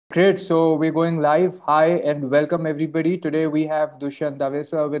Great. So we're going live. Hi and welcome everybody. Today we have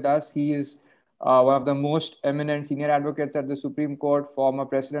Dushyant with us. He is one of the most eminent senior advocates at the Supreme Court, former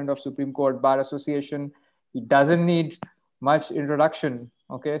president of Supreme Court Bar Association. He doesn't need much introduction.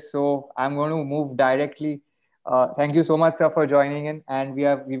 Okay, so I'm going to move directly. Thank you so much, sir, for joining in. And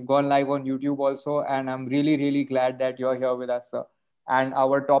we've gone live on YouTube also, and I'm really glad that you're here with us, sir. And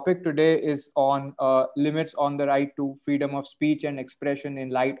our topic today is on limits on the right to freedom of speech and expression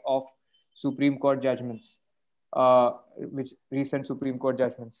in light of Supreme Court judgments, which recent Supreme Court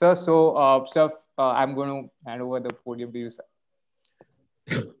judgments. Sir, I'm going to hand over the podium to you, sir.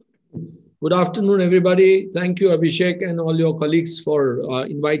 Good afternoon, everybody. Thank you, Abhishek, and all your colleagues for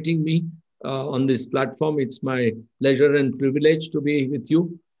inviting me on this platform. It's my pleasure and privilege to be with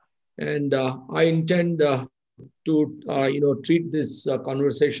you. And I intend to treat this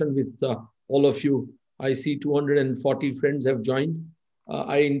conversation with all of you. I see 240 friends have joined.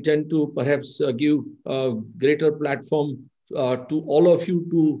 I intend to perhaps give a greater platform to all of you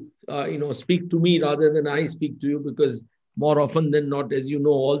to speak to me rather than I speak to you, because more often than not, as you know,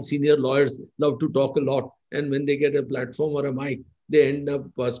 all senior lawyers love to talk a lot, and when they get a platform or a mic, they end up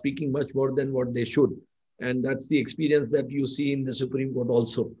speaking much more than what they should. And that's the experience that you see in the Supreme Court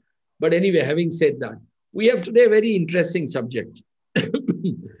also. But anyway, having said that, we have today a very interesting subject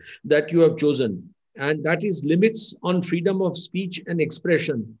that you have chosen, and that is limits on freedom of speech and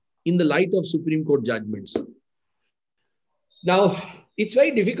expression in the light of Supreme Court judgments. Now, it's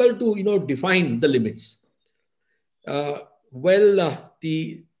very difficult to define the limits.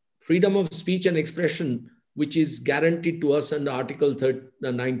 The freedom of speech and expression, which is guaranteed to us under Article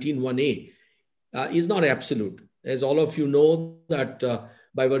 19(1)(a), is not absolute. As all of you know that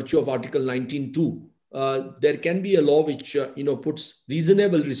by virtue of Article 19(2), there can be a law which puts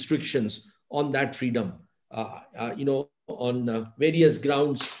reasonable restrictions on that freedom, on various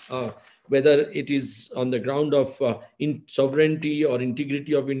grounds, whether it is on the ground of sovereignty or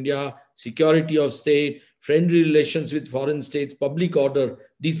integrity of India, security of state, friendly relations with foreign states, public order,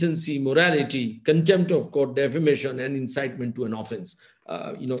 decency, morality, contempt of court, defamation, and incitement to an offense,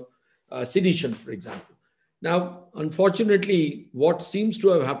 sedition, for example. Now, unfortunately, what seems to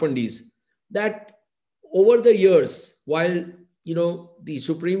have happened is that over the years, while the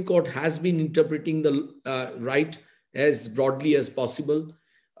Supreme Court has been interpreting the right as broadly as possible,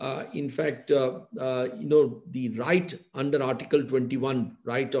 in fact, the right under Article 21,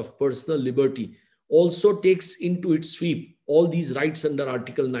 right of personal liberty, also takes into its sweep all these rights under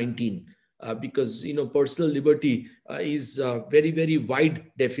Article 19, because personal liberty is a very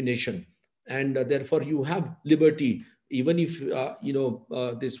wide definition, and therefore you have liberty even if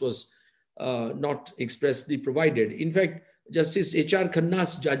this was not expressly provided. In fact, Justice H.R.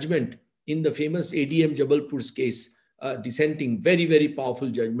 Khanna's judgment in the famous ADM Jabalpur's case, dissenting, very powerful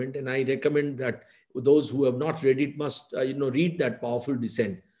judgment, and I recommend that those who have not read it must read that powerful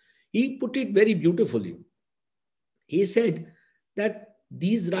dissent. He put it very beautifully. He said that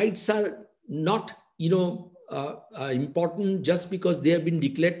these rights are not, important just because they have been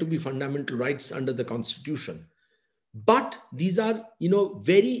declared to be fundamental rights under the Constitution. But these are,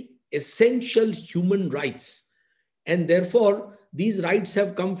 very essential human rights. And therefore, these rights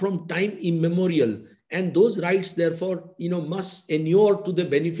have come from time immemorial. And those rights, therefore, must inure to the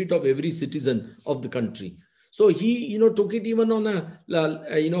benefit of every citizen of the country. So he, took it even on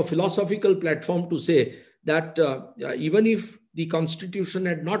a, philosophical platform to say that even if the Constitution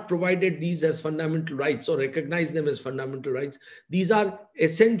had not provided these as fundamental rights or recognized them as fundamental rights, these are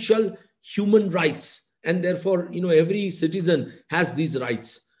essential human rights. And therefore, every citizen has these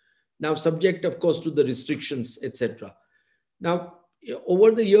rights. Now, subject, of course, to the restrictions, etc. Now,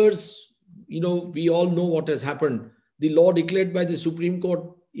 over the years, we all know what has happened. The law declared by the Supreme Court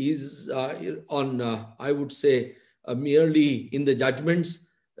is I would say, merely in the judgments.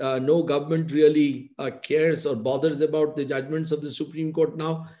 No government really cares or bothers about the judgments of the Supreme Court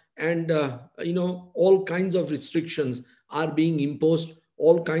now. And, all kinds of restrictions are being imposed.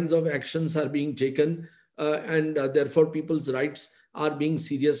 All kinds of actions are being taken. And therefore, people's rights are being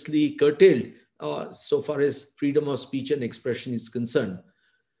seriously curtailed so far as freedom of speech and expression is concerned.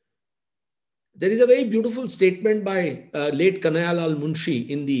 There is a very beautiful statement by late 𝗟𝗃𝗃𝗃 Munshi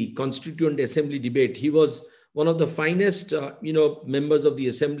in the Constituent Assembly debate. He was one of the finest, members of the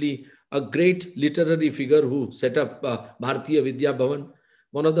Assembly, a great literary figure who set up Bharatiya Vidya Bhavan,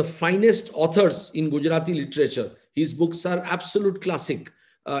 one of the finest authors in Gujarati literature. His books are absolute classic,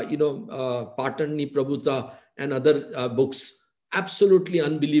 Patanni Prabhuta and other books, absolutely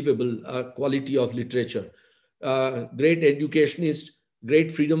unbelievable quality of literature. Great educationist, great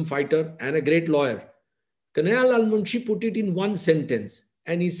freedom fighter, and a great lawyer. 𝗟𝗃𝗃𝗃 Munshi put it in one sentence.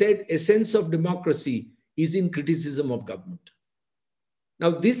 and he said, essence of democracy is in criticism of government.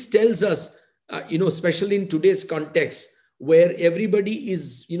 Now, this tells us, especially in today's context, where everybody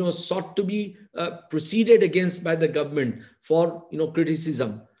is, sought to be proceeded against by the government for,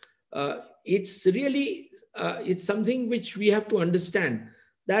 criticism. It's really, it's something which we have to understand,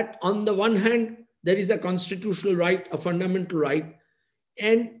 that on the one hand, there is a constitutional right, a fundamental right,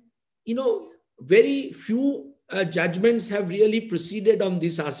 and, very few judgments have really proceeded on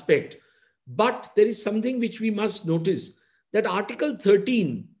this aspect. But there is something which we must notice, that Article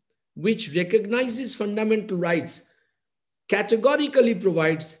 13, which recognizes fundamental rights, categorically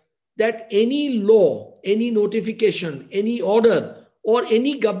provides that any law, any notification, any order, or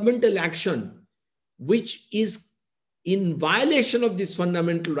any governmental action which is in violation of this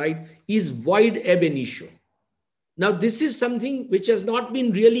fundamental right is void ab initio. Now, this is something which has not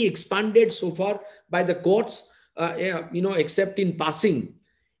been really expanded so far by the courts, except in passing.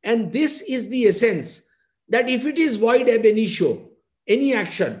 And this is the essence, that if it is void ab initio, any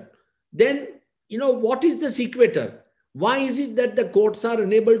action, then, what is the sequitur? Why is it that the courts are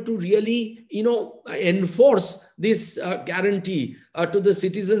unable to really, enforce this guarantee to the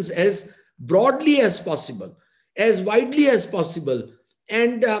citizens as broadly as possible, as widely as possible,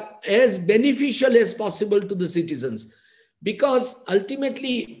 and as beneficial as possible to the citizens? Because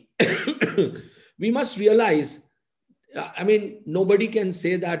ultimately, we must realize, nobody can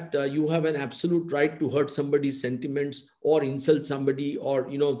say that you have an absolute right to hurt somebody's sentiments or insult somebody or,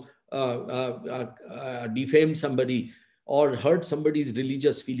 defame somebody or hurt somebody's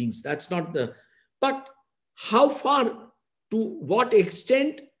religious feelings. That's not the, but how far, to what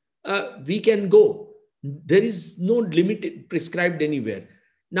extent we can go? There is no limit prescribed anywhere.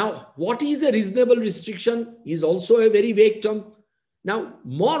 Now, what is a reasonable restriction is also a very vague term. Now,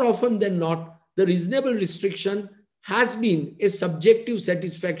 more often than not, the reasonable restriction has been a subjective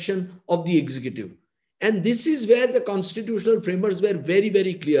satisfaction of the executive. And this is where the constitutional framers were very,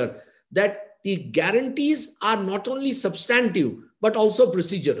 very clear, that the guarantees are not only substantive, but also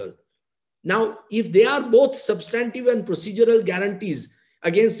procedural. Now, if they are both substantive and procedural guarantees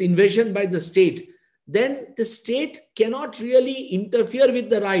against invasion by the state, then the state cannot really interfere with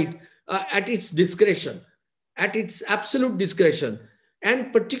the right at its discretion, at its absolute discretion,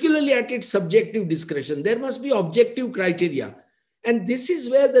 and particularly at its subjective discretion. There must be objective criteria. And this is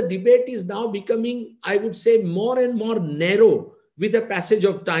where the debate is now becoming, I would say, more and more narrow with the passage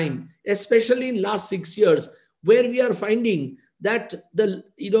of time, especially in last 6 years, where we are finding that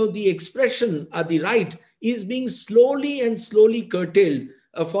the expression, the right, is being slowly curtailed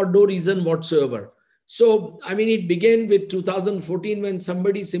for no reason whatsoever. So, it began with 2014 when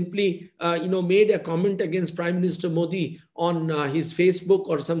somebody simply, made a comment against Prime Minister Modi on his Facebook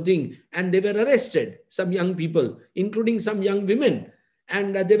or something, and they were arrested, some young people, including some young women,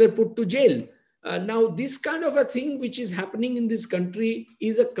 and they were put to jail. Now, this kind of a thing which is happening in this country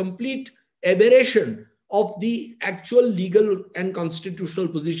is a complete aberration of the actual legal and constitutional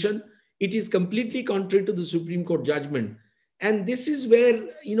position. It is completely contrary to the Supreme Court judgment. And this is where,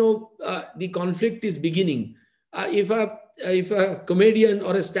 the conflict is beginning. If a comedian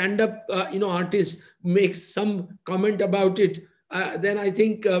or a stand-up, artist makes some comment about it, then I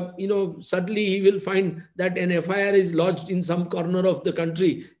think, suddenly he will find that an FIR is lodged in some corner of the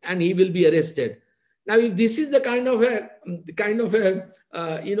country and he will be arrested. Now, if this is the kind of a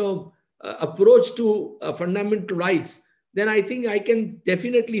approach to fundamental rights, then I think I can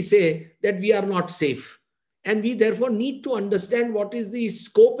definitely say that we are not safe. And we therefore need to understand what is the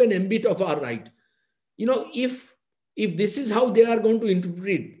scope and ambit of our right. If this is how they are going to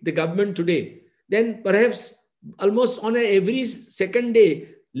interpret the government today, then perhaps almost on every second day,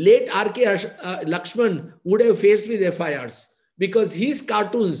 late 𝗟𝗏𝗏𝗃 would have faced with FIRs, because his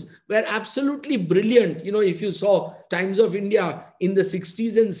cartoons were absolutely brilliant. If you saw Times of India in the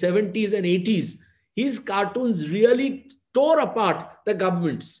 60s and 70s and 80s, his cartoons really tore apart the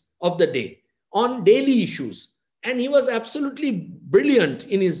governments of the day on daily issues. And he was absolutely brilliant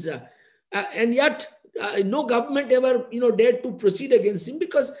in his, and yet no government ever, dared to proceed against him,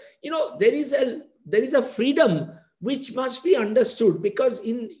 because, there is a freedom which must be understood, because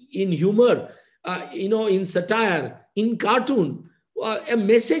in humor, in satire, in cartoon, a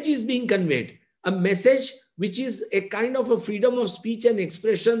message is being conveyed, a message which is a kind of a freedom of speech and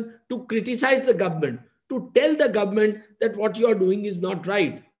expression to criticize the government, to tell the government that what you are doing is not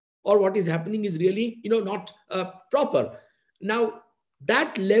right, or what is happening is really, not proper. Now,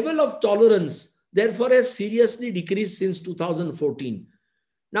 that level of tolerance, therefore, has seriously decreased since 2014.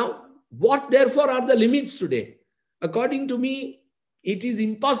 Now, what, therefore, are the limits today? According to me, it is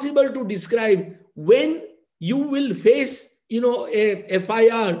impossible to describe when you will face, a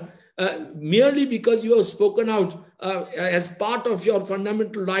FIR merely because you have spoken out as part of your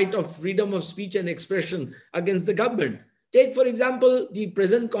fundamental right of freedom of speech and expression against the government. Take, for example, the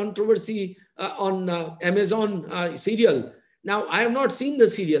present controversy on Amazon serial. Now, I have not seen the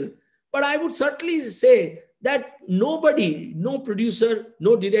serial, but I would certainly say that nobody, no producer,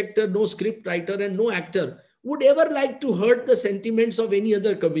 no director, no script writer, and no actor would ever like to hurt the sentiments of any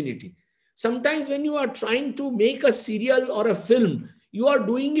other community. Sometimes when you are trying to make a serial or a film, you are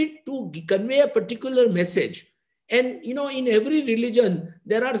doing it to convey a particular message. And, in every religion,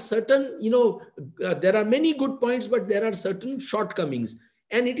 there are certain, there are many good points, but there are certain shortcomings.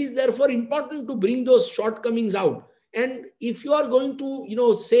 And it is therefore important to bring those shortcomings out. And if you are going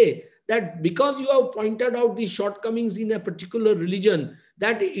to, say that because you have pointed out the shortcomings in a particular religion,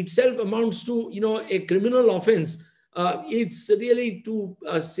 that itself amounts to, a criminal offense, it's really to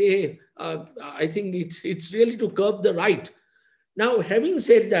say, I think it's really to curb the right. Now, having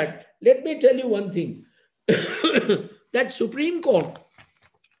said that, let me tell you one thing. That Supreme Court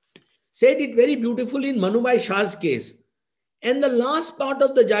said it very beautifully in Manubai Shah's case. And the last part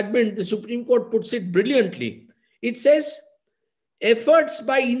of the judgment, the Supreme Court puts it brilliantly. It says, efforts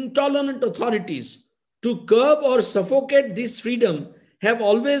by intolerant authorities to curb or suffocate this freedom have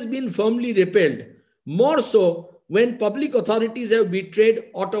always been firmly repelled, more so when public authorities have betrayed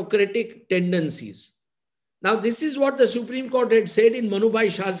autocratic tendencies. Now, this is what the Supreme Court had said in Manubai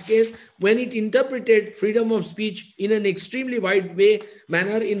Shah's case when it interpreted freedom of speech in an extremely wide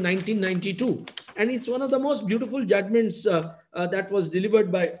manner in 1992. And it's one of the most beautiful judgments that was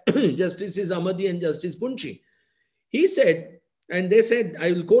delivered by Justices Ahmadi and Justice Punchi. He said, and they said,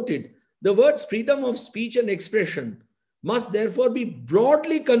 I will quote it, the words freedom of speech and expression must therefore be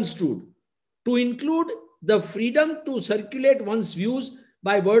broadly construed to include the freedom to circulate one's views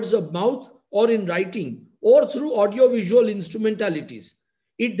by words of mouth or in writing, or through audiovisual instrumentalities.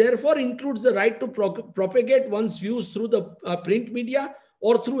 It therefore includes the right to propagate one's views through the print media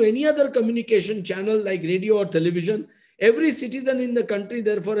or through any other communication channel like radio or television. Every citizen in the country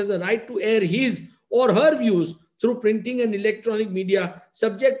therefore has a right to air his or her views through printing and electronic media,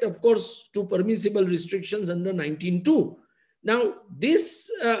 subject, of course, to permissible restrictions under 19(2). Now,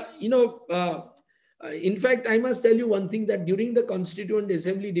 this, in fact, I must tell you one thing, that during the Constituent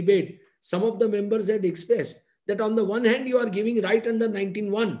Assembly debate, some of the members had expressed that on the one hand, you are giving right under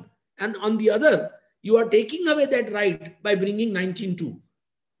 19(1), and on the other, you are taking away that right by bringing 19(2).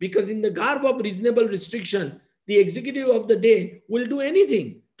 Because in the garb of reasonable restriction, the executive of the day will do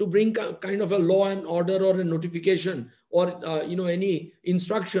anything to bring kind of a law and order or a notification or, any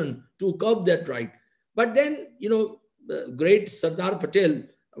instruction to curb that right. But then, the great Sardar Patel,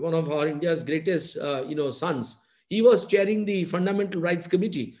 one of our India's greatest, sons, he was chairing the Fundamental Rights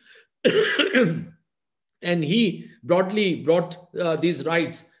Committee. And he broadly brought these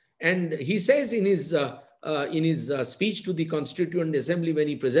rights. And he says in his speech to the Constituent Assembly when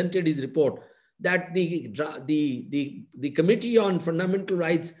he presented his report that the Committee on Fundamental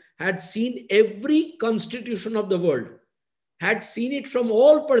Rights had seen every constitution of the world, had seen it from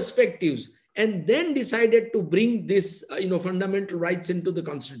all perspectives, and then decided to bring this fundamental rights into the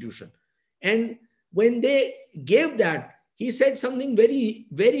Constitution. And when they gave that, he said something very,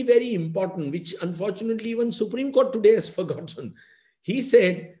 very, very important, which unfortunately even Supreme Court today has forgotten. He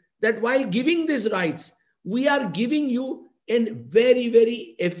said that while giving these rights, we are giving you a very,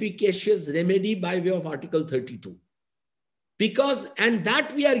 very efficacious remedy by way of Article 32. And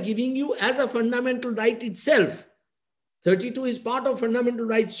that we are giving you as a fundamental right itself. 32 is part of fundamental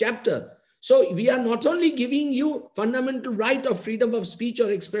rights chapter. So we are not only giving you fundamental right of freedom of speech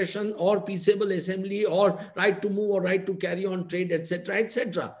or expression or peaceable assembly or right to move or right to carry on trade,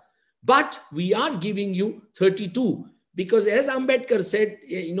 etc., but we are giving you 32. Because as Ambedkar said,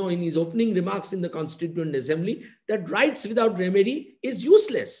 in his opening remarks in the Constituent Assembly, that rights without remedy is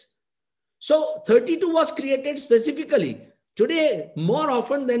useless. So 32 was created specifically. Today, more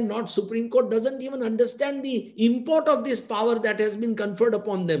often than not, Supreme Court doesn't even understand the import of this power that has been conferred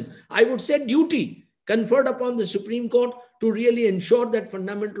upon them. I would say duty conferred upon the Supreme Court to really ensure that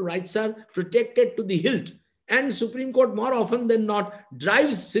fundamental rights are protected to the hilt. And Supreme Court, more often than not,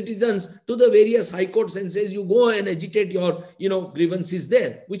 drives citizens to the various high courts and says, you go and agitate your, grievances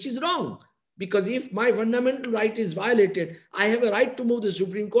there, which is wrong. Because if my fundamental right is violated, I have a right to move the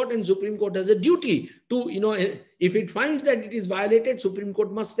Supreme Court, and Supreme Court has a duty to, if it finds that it is violated, Supreme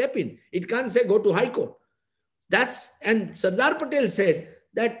Court must step in. It can't say go to High Court. And Sardar Patel said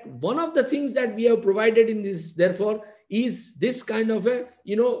that one of the things that we have provided in this, therefore, is this kind of a,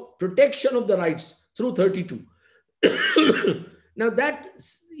 protection of the rights through 32. Now that,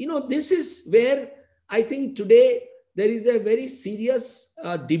 this is where I think today there is a very serious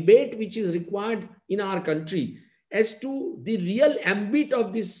debate which is required in our country as to the real ambit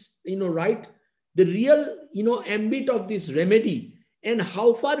of this, right, the real, ambit of this remedy, and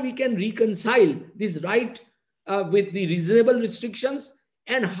how far we can reconcile this right with the reasonable restrictions,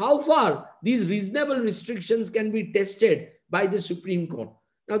 and how far these reasonable restrictions can be tested by the Supreme Court.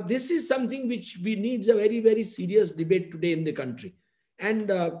 Now, this is something which we needs a very, very serious debate today in the country.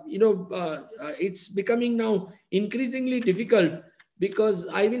 And, it's becoming now increasingly difficult, because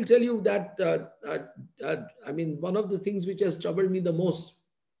I will tell you that, I mean, one of the things which has troubled me the most,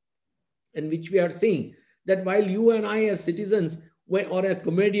 and which we are seeing, that while you and I as citizens, or a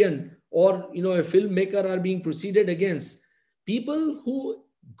comedian, or, a filmmaker are being proceeded against, people who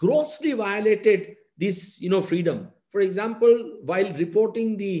grossly violated this, freedom. For example, while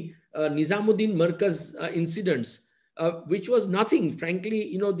reporting the Nizamuddin Markaz incidents, which was nothing, frankly,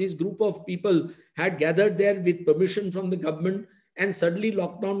 this group of people had gathered there with permission from the government, and suddenly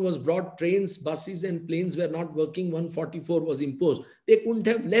lockdown was brought, trains, buses and planes were not working, 144 was imposed. They couldn't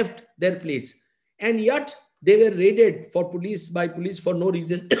have left their place. And yet they were raided by police for no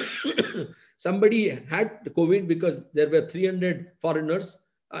reason. Somebody had COVID because there were 300 foreigners.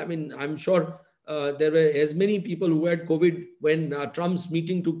 I mean, I'm sure there were as many people who had COVID when Trump's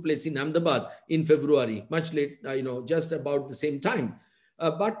meeting took place in Ahmedabad in February, much late, just about the same time.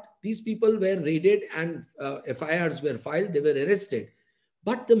 But these people were raided and FIRs were filed, they were arrested.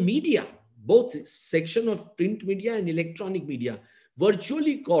 But the media, both section of print media and electronic media,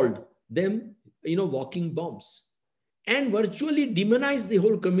 virtually called them, walking bombs, and virtually demonized the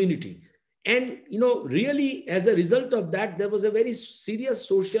whole community. And, really, as a result of that, there was a very serious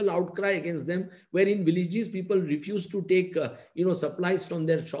social outcry against them, where in villages, people refused to take, supplies from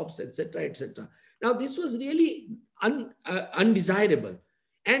their shops, etc., etc. Now, this was really undesirable.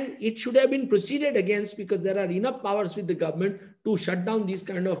 And it should have been proceeded against, because there are enough powers with the government to shut down these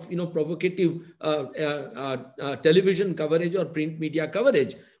kind of, provocative television coverage or print media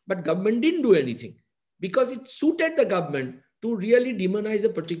coverage. But government didn't do anything, because it suited the government to really demonize a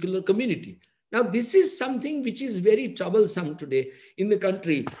particular community. Now, this is something which is very troublesome today in the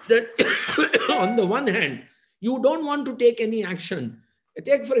country, that on the one hand, you don't want to take any action.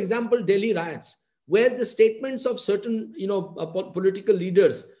 Take, for example, Delhi riots, where the statements of certain, political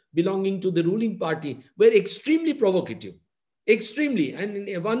leaders belonging to the ruling party were extremely provocative, extremely.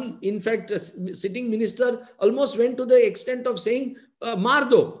 And one, in fact, a sitting minister almost went to the extent of saying, "Maar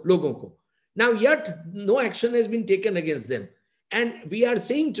do logon ko." Now, yet no action has been taken against them. And we are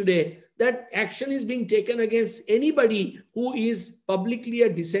saying today that action is being taken against anybody who is publicly a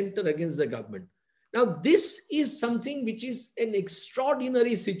dissenter against the government. Now, this is something which is an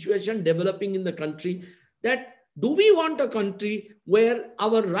extraordinary situation developing in the country, that do we want a country where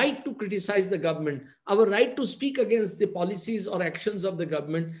our right to criticize the government, our right to speak against the policies or actions of the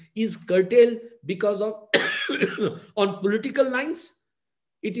government is curtailed because of on political lines?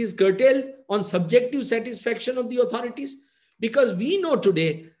 It is curtailed on subjective satisfaction of the authorities, because we know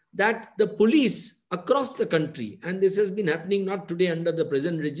today that the police across the country, and this has been happening not today under the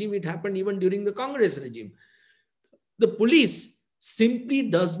present regime, it happened even during the Congress regime. The police simply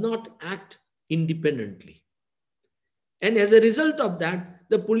does not act independently. And as a result of that,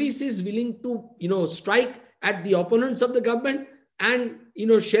 the police is willing to, strike at the opponents of the government and,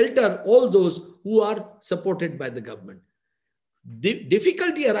 shelter all those who are supported by the government.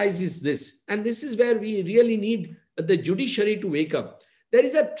 Difficulty arises this, and this is where we really need the judiciary to wake up. There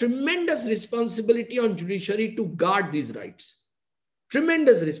is a tremendous responsibility on judiciary to guard these rights.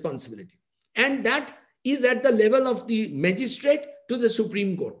 Tremendous responsibility. And that is at the level of the magistrate to the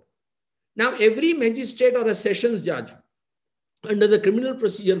Supreme Court. Now, every magistrate or a sessions judge under the Criminal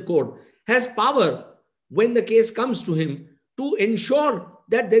Procedure Code has power, when the case comes to him, to ensure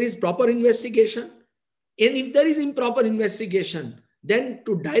that there is proper investigation. And if there is improper investigation, then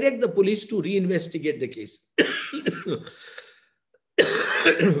to direct the police to reinvestigate the case.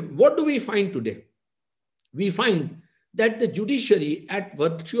 What do we find today? We find that the judiciary at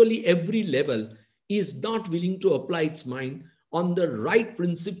virtually every level is not willing to apply its mind on the right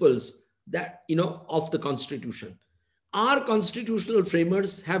principles that, of the Constitution. Our constitutional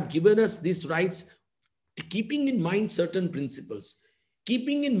framers have given us these rights, keeping in mind certain principles,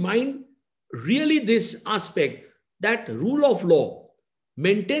 keeping in mind really this aspect that rule of law,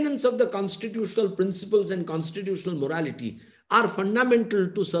 maintenance of the constitutional principles and constitutional morality are fundamental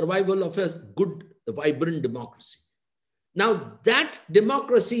to survival of a good, vibrant democracy. Now, that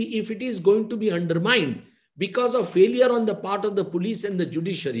democracy, if it is going to be undermined because of failure on the part of the police and the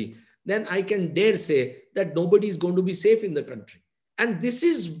judiciary, then I can dare say that nobody is going to be safe in the country. And this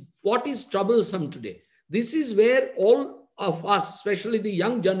is what is troublesome today, This is where all of us, especially the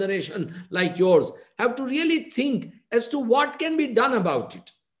young generation like yours, have to really think as to what can be done about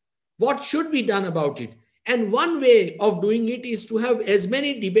it. What should be done about it? And one way of doing it is to have as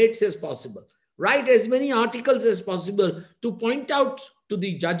many debates as possible, write as many articles as possible to point out to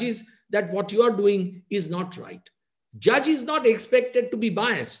the judges that what you are doing is not right. Judge is not expected to be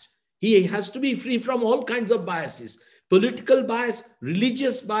biased. He has to be free from all kinds of biases: political bias,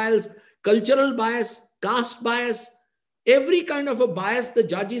 religious bias, cultural bias, caste bias, every kind of a bias the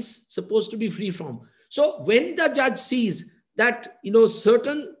judge is supposed to be free from. So when the judge sees that,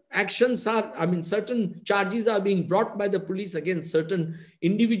 certain actions are, certain charges are being brought by the police against certain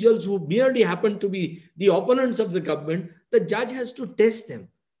individuals who merely happen to be the opponents of the government, the judge has to test them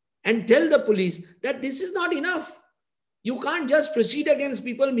and tell the police that this is not enough. You can't just proceed against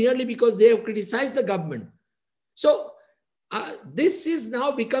people merely because they have criticized the government. So this is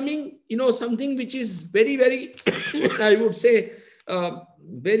now becoming, something which is very, very, I would say,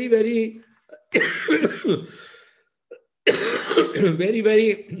 very, very, very,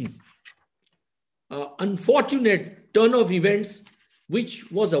 very unfortunate turn of events, which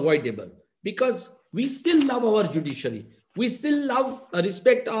was avoidable, because we still love our judiciary. We still love,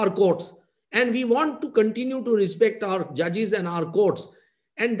 respect our courts, and we want to continue to respect our judges and our courts.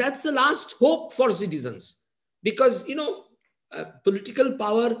 And that's the last hope for citizens, because, political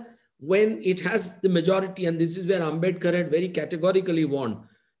power, when it has the majority, and this is where Ambedkar had very categorically warned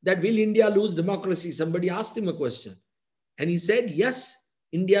that will India lose democracy? Somebody asked him a question, and he said, yes,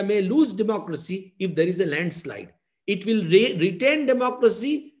 India may lose democracy if there is a landslide. It will retain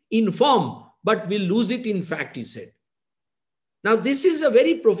democracy in form, but will lose it in fact, he said. Now, this is a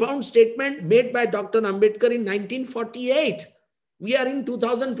very profound statement made by Dr. Ambedkar in 1948. We are in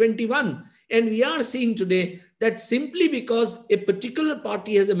 2021, and we are seeing today that simply because a particular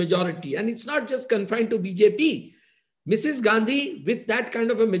party has a majority, and it's not just confined to BJP, Mrs. Gandhi, with that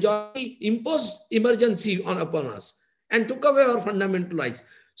kind of a majority, imposed emergency upon us and took away our fundamental rights.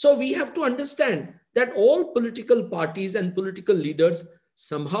 So we have to understand that all political parties and political leaders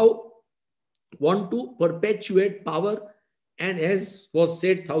somehow want to perpetuate power. And as was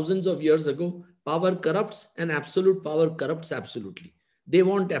said thousands of years ago, power corrupts, and absolute power corrupts absolutely. They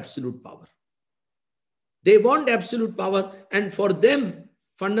want absolute power. They want absolute power, and for them,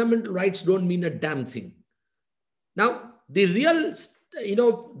 fundamental rights don't mean a damn thing. Now, the real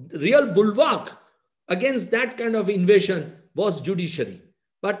bulwark against that kind of invasion was judiciary.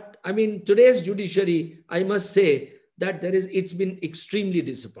 But today's judiciary, I must say that it's been extremely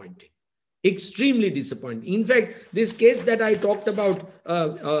disappointing. Extremely disappointing. In fact, this case that I talked about,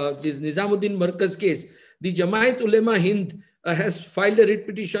 this Nizamuddin Markaz case, the Jamaat Ulema Hind has filed a writ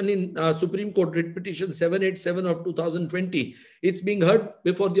petition in Supreme Court, writ petition 787 of 2020. It's being heard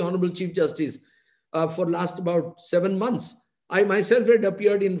before the Honorable Chief Justice for last about 7 months. I myself had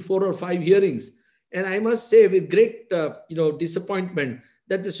appeared in 4 or 5 hearings, and I must say with great disappointment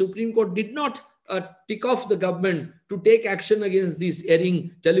that the Supreme Court did not tick off the government to take action against these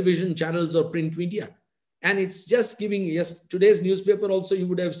erring television channels or print media. And it's just giving, yes, today's newspaper also, you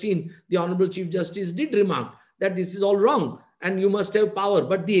would have seen the Honorable Chief Justice did remark that this is all wrong and you must have power,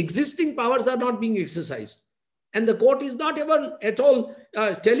 but the existing powers are not being exercised. And the court is not even at all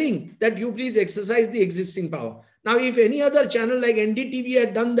telling that you please exercise the existing power. Now, if any other channel like NDTV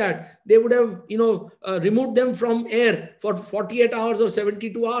had done that, they would have, removed them from air for 48 hours or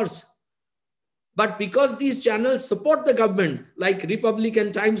 72 hours. But because these channels support the government, like Republic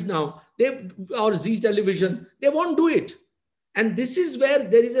and Times now, or Zee Television, they won't do it. And this is where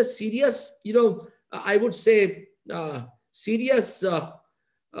there is a serious, I would say, serious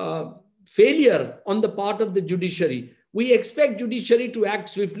failure on the part of the judiciary. We expect judiciary to act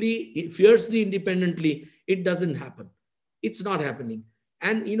swiftly, fiercely, independently. It doesn't happen. It's not happening.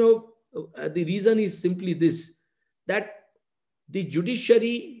 And, the reason is simply this, that the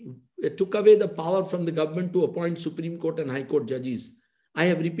judiciary took away the power from the government to appoint Supreme Court and High Court judges. I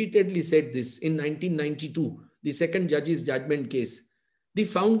have repeatedly said this in 1992, the second judge's judgment case. The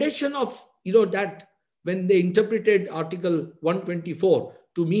foundation of, that when they interpreted Article 124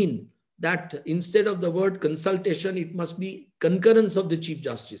 to mean that instead of the word consultation, it must be concurrence of the Chief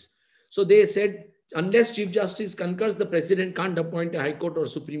Justice. So they said, unless Chief Justice concurs, the President can't appoint a High Court or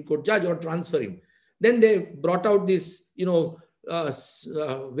Supreme Court judge or transfer him. Then they brought out this,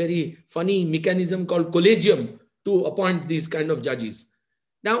 very funny mechanism called collegium to appoint these kind of judges.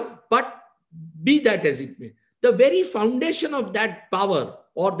 Now, but be that as it may, the very foundation of that power,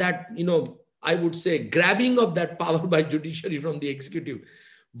 or that, I would say, grabbing of that power by judiciary from the executive,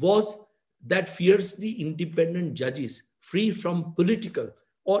 was that fiercely independent judges, free from political,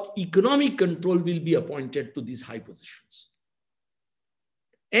 or economic control will be appointed to these high positions.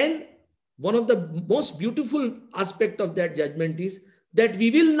 And one of the most beautiful aspect of that judgment is that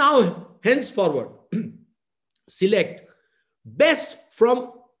we will now henceforward select best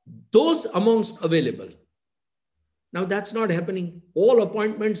from those amongst available. Now that's not happening. All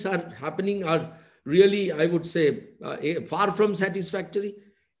appointments are happening are really, I would say, far from satisfactory.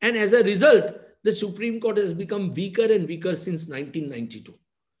 And as a result, the Supreme Court has become weaker and weaker since 1992.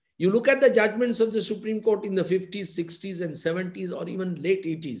 You look at the judgments of the Supreme Court in the 50s, 60s, and 70s, or even late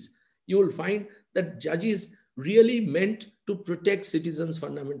 80s, you will find that judges really meant to protect citizens'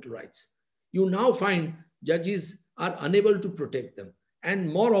 fundamental rights. You now find judges are unable to protect them.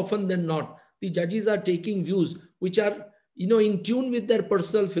 And more often than not, the judges are taking views which are, in tune with their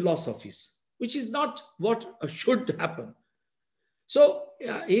personal philosophies, which is not what should happen. So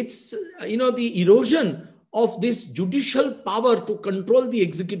it's, the erosion of this judicial power to control the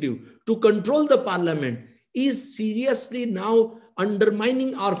executive, to control the parliament, is seriously now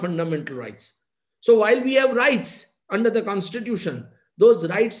undermining our fundamental rights. So while we have rights under the Constitution, those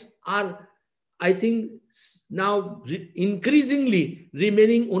rights are, I think, now increasingly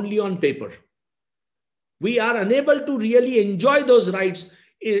remaining only on paper. We are unable to really enjoy those rights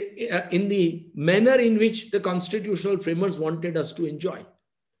in the manner in which the constitutional framers wanted us to enjoy.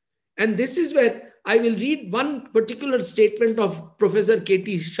 And this is where I will read one particular statement of Professor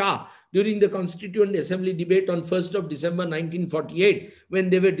K.T. Shah during the Constituent Assembly debate on 1st of December 1948, when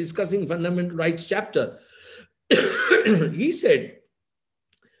they were discussing fundamental rights chapter. He said,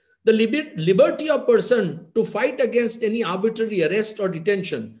 the liberty of person to fight against any arbitrary arrest or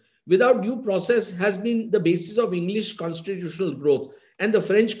detention without due process has been the basis of English constitutional growth and the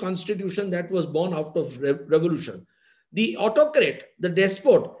French constitution that was born out of revolution. The autocrat, the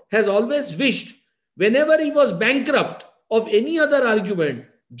despot, has always wished, whenever he was bankrupt of any other argument,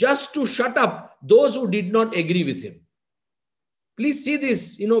 just to shut up those who did not agree with him. Please see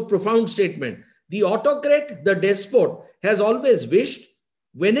this, profound statement. The autocrat, the despot, has always wished,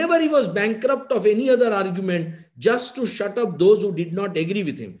 whenever he was bankrupt of any other argument, just to shut up those who did not agree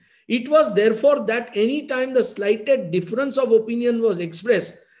with him. It was therefore that any time the slightest difference of opinion was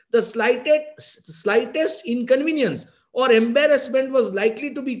expressed, the slightest inconvenience or embarrassment was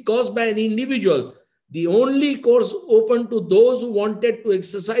likely to be caused by an individual, the only course open to those who wanted to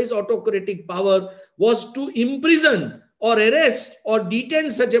exercise autocratic power was to imprison or arrest or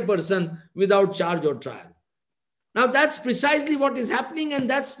detain such a person without charge or trial. Now that's precisely what is happening, and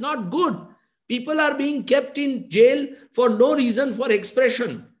that's not good. People are being kept in jail for no reason, for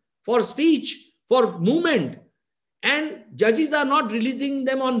expression, for speech, for movement. And judges are not releasing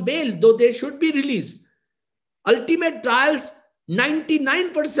them on bail, though they should be released. Ultimate trials,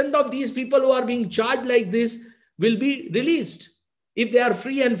 99% of these people who are being charged like this will be released if they are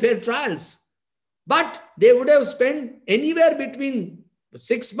free and fair trials. But they would have spent anywhere between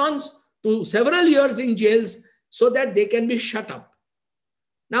 6 months to several years in jails so that they can be shut up.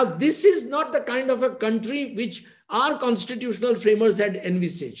 Now, this is not the kind of a country which our constitutional framers had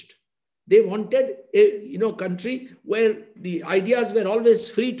envisaged. They wanted a country where the ideas were always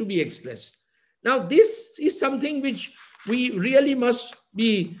free to be expressed. Now, this is something which we really must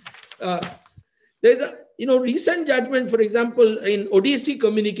be. There's a recent judgment, for example, in Odyssey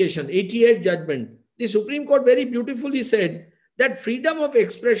Communication, 88 judgment. The Supreme Court very beautifully said that freedom of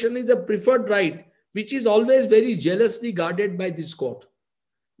expression is a preferred right, which is always very jealously guarded by this court.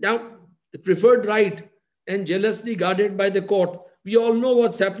 Now, the preferred right and jealously guarded by the court, we all know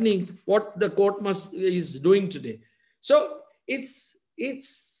what's happening, what the court is doing today. So it's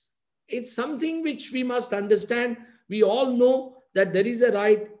something which we must understand. We all know that there is a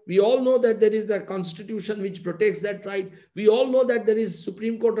right. We all know that there is a constitution which protects that right. We all know that there is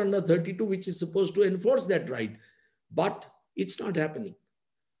Supreme Court under 32 which is supposed to enforce that right. But it's not happening.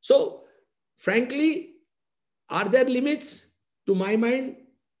 So, frankly, are there limits? To my mind,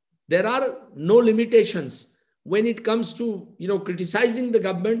 there are no limitations. When it comes to criticizing the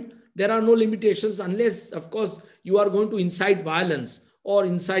government, there are no limitations unless, of course, you are going to incite violence or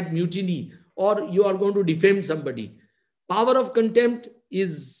incite mutiny or you are going to defame somebody. Power of contempt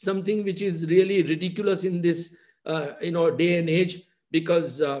is something which is really ridiculous in this day and age,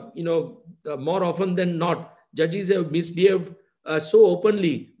 because more often than not, judges have misbehaved so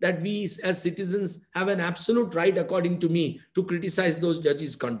openly that we as citizens have an absolute right, according to me, to criticize those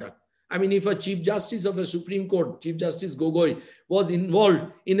judges' conduct. I mean, if a Chief Justice of the Supreme Court, Chief Justice Gogoi, was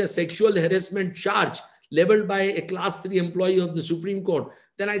involved in a sexual harassment charge leveled by a Class 3 employee of the Supreme Court,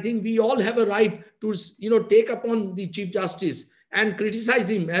 then I think we all have a right to take upon the Chief Justice and criticize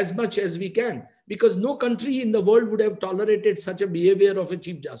him as much as we can, because no country in the world would have tolerated such a behavior of a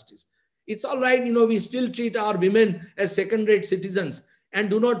Chief Justice. It's all right, we still treat our women as second-rate citizens and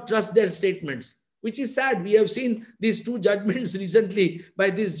do not trust their statements, which is sad. We have seen these two judgments recently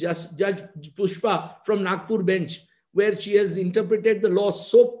by this Judge Pushpa from Nagpur bench, where she has interpreted the law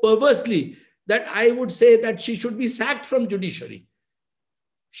so perversely that I would say that she should be sacked from judiciary.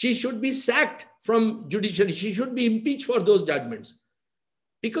 She should be sacked from judiciary. She should be impeached for those judgments.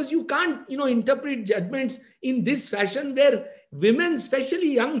 Because you can't, interpret judgments in this fashion where women,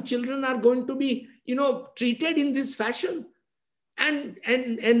 especially young children, are going to be, treated in this fashion.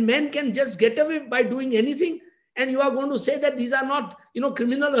 And men can just get away by doing anything. And you are going to say that these are not,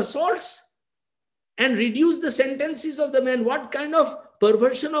 criminal assaults and reduce the sentences of the men. What kind of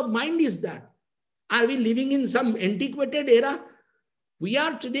perversion of mind is that? Are we living in some antiquated era? We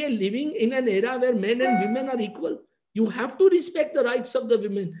are today living in an era where men and women are equal. You have to respect the rights of the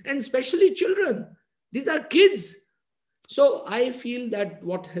women and especially children. These are kids. So I feel that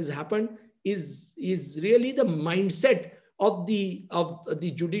what has happened is really the mindset of the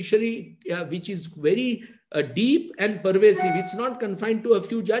judiciary, which is very deep and pervasive. It's not confined to a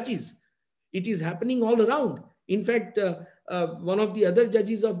few judges. It is happening all around. In fact, one of the other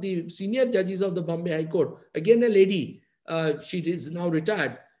judges of the senior judges of the Bombay High Court, again a lady, she is now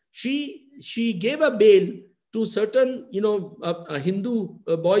retired. She gave a bail to certain, Hindu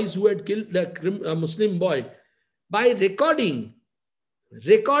boys who had killed a Muslim boy by recording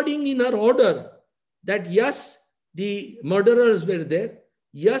in her order that yes, the murderers were there.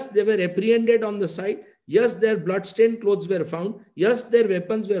 Yes, they were apprehended on the site. Yes, their bloodstained clothes were found. Yes, their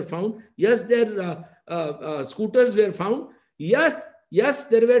weapons were found. Yes, their scooters were found. Yes,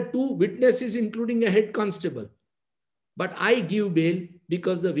 there were two witnesses, including a head constable. But I give bail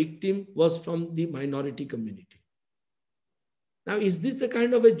because the victim was from the minority community. Now, is this the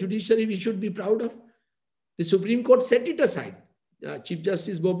kind of a judiciary we should be proud of? The Supreme Court set it aside. Chief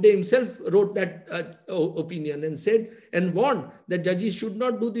Justice Bobde himself wrote that opinion and said and warned that judges should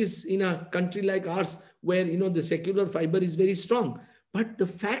not do this in a country like ours where the secular fiber is very strong. But the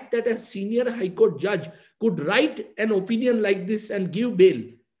fact that a senior High Court judge could write an opinion like this and give bail,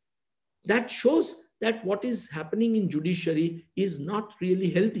 that shows that what is happening in judiciary is not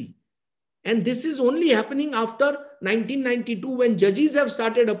really healthy. And this is only happening after 1992 when judges have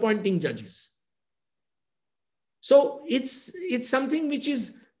started appointing judges. So it's something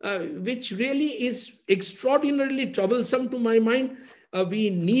which really is extraordinarily troublesome to my mind. We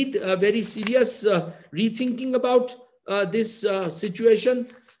need a very serious rethinking about this situation.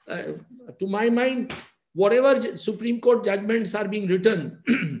 To my mind, whatever Supreme Court judgments are being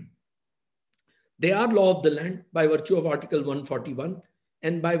written, they are law of the land by virtue of Article 141.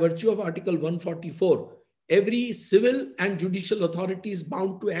 And by virtue of Article 144, every civil and judicial authority is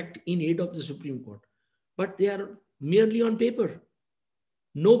bound to act in aid of the Supreme Court. But they are merely on paper.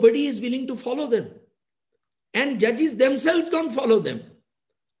 Nobody is willing to follow them. And judges themselves don't follow them.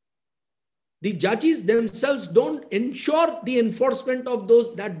 The judges themselves don't ensure the enforcement of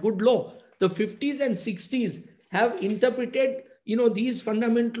that good law. The 50s and 60s have interpreted, these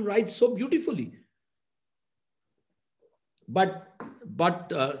fundamental rights so beautifully. But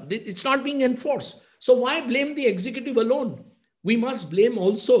it's not being enforced. So why blame the executive alone? We must blame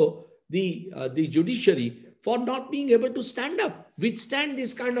also the judiciary for not being able to stand up, withstand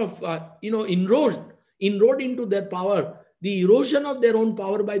this kind of inroad into their power, the erosion of their own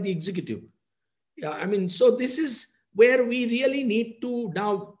power by the executive. So this is where we really need to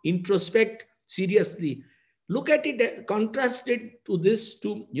now introspect seriously. Look at it, contrast it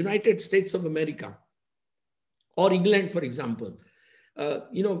to United States of America or England, for example. I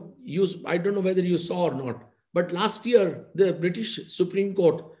don't know whether you saw or not, but last year, the British Supreme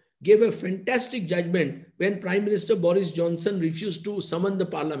Court gave a fantastic judgment when Prime Minister Boris Johnson refused to summon the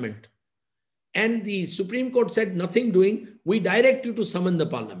parliament. And the Supreme Court said, nothing doing, we direct you to summon the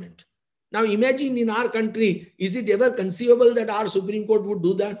parliament. Now imagine in our country, is it ever conceivable that our Supreme Court would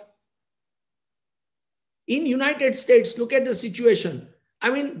do that? In United States, look at the situation.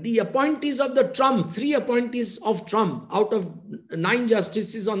 The appointees of the Trump, 3 appointees of Trump out of 9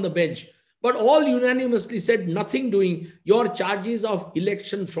 justices on the bench, but all unanimously said nothing doing. Your charges of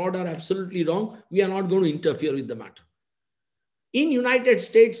election fraud are absolutely wrong. We are not going to interfere with the matter. In United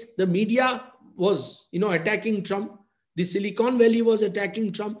States, the media was, attacking Trump. The Silicon Valley was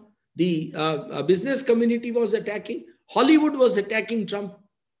attacking Trump. The business community was attacking. Hollywood was attacking Trump.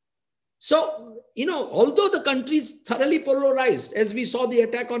 So, although the country is thoroughly polarized, as we saw the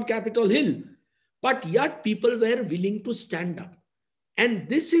attack on Capitol Hill, but yet people were willing to stand up. And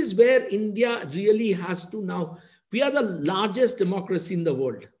this is where India really has to now. We are the largest democracy in the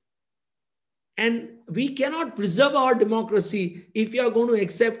world. And we cannot preserve our democracy if we are going to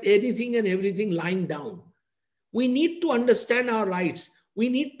accept anything and everything lying down. We need to understand our rights. We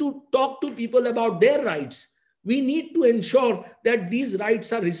need to talk to people about their rights. We need to ensure that these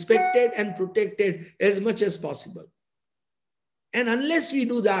rights are respected and protected as much as possible. And unless we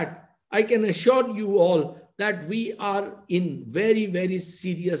do that, I can assure you all that we are in very, very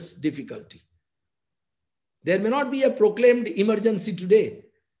serious difficulty. There may not be a proclaimed emergency today,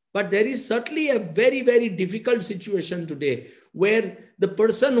 but there is certainly a very, very difficult situation today where the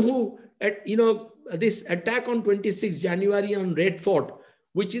person who, this attack on 26 January on Red Fort,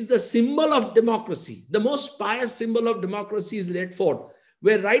 which is the symbol of democracy, the most pious symbol of democracy is Red Fort,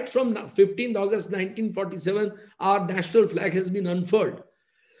 where right from 15th August 1947, our national flag has been unfurled.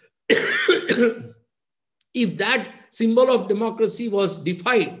 If that symbol of democracy was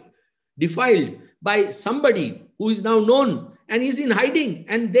defiled by somebody who is now known and is in hiding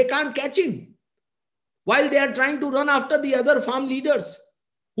and they can't catch him, while they are trying to run after the other farm leaders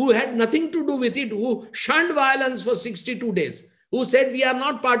who had nothing to do with it, who shunned violence for 62 days, who said we are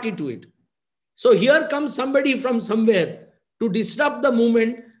not party to it. So here comes somebody from somewhere to disrupt the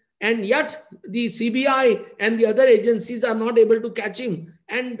movement, and yet the CBI and the other agencies are not able to catch him.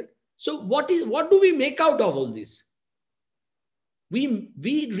 And so what do we make out of all this? We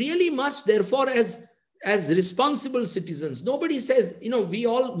really must, therefore, as responsible citizens, nobody says, we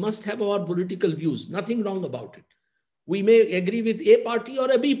all must have our political views, nothing wrong about it. We may agree with A party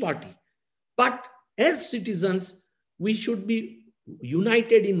or a B party, but as citizens, we should be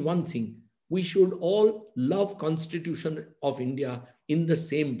united in one thing. We should all love Constitution of India in the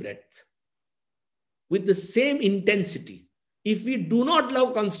same breath, with the same intensity. If we do not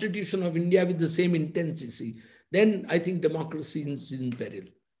love Constitution of India with the same intensity, then I think democracy is in peril.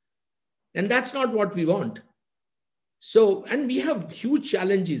 And that's not what we want. So, and we have huge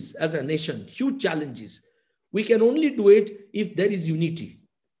challenges as a nation, huge challenges. We can only do it if there is unity.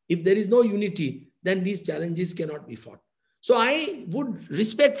 If there is no unity, then these challenges cannot be fought. So I would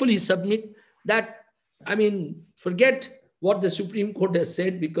respectfully submit that, forget what the Supreme Court has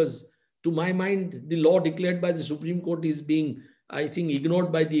said, because to my mind, the law declared by the Supreme Court is being, I think,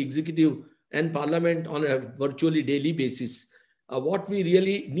 ignored by the executive and parliament on a virtually daily basis. What we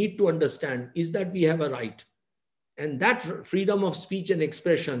really need to understand is that we have a right. And that freedom of speech and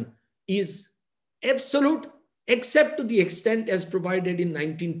expression is absolute, except to the extent as provided in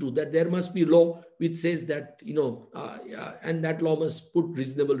 1902, that there must be law which says that, and that law must put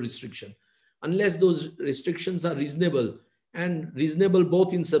reasonable restriction. Unless those restrictions are reasonable, and reasonable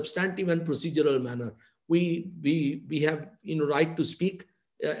both in substantive and procedural manner, we have right to speak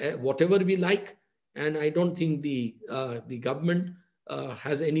whatever we like. And I don't think the government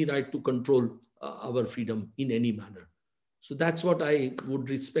has any right to control our freedom in any manner. So that's what I would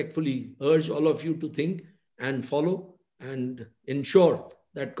respectfully urge all of you to think and follow, and ensure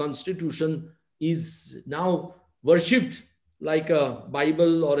that Constitution is now worshipped like a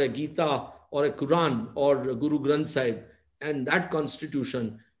Bible or a Gita or a Quran or a Guru Granth Sahib, and that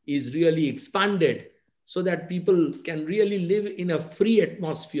Constitution is really expanded so that people can really live in a free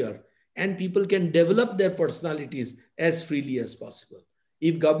atmosphere and people can develop their personalities as freely as possible.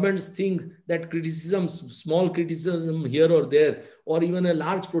 If governments think that criticism, small criticism here or there, or even a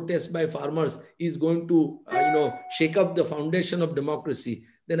large protest by farmers is going to, shake up the foundation of democracy,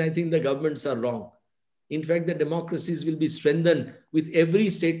 then I think the governments are wrong. In fact, the democracies will be strengthened with every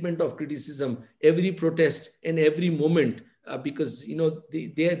statement of criticism, every protest, and every moment, because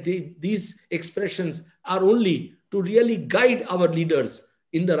these expressions are only to really guide our leaders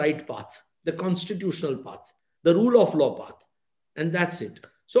in the right path, the constitutional path, the rule of law path. And that's it.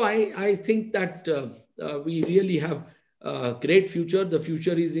 So I think that we really have a great future. The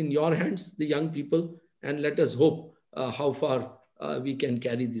future is in your hands, the young people, and let us hope how far we can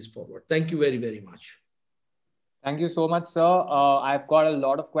carry this forward. Thank you very, very much. Thank you so much, sir. I've got a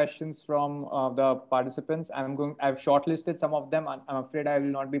lot of questions from the participants. I've shortlisted some of them. I'm afraid I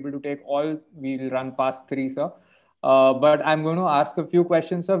will not be able to take all. We'll run past 3, sir. But I'm going to ask a few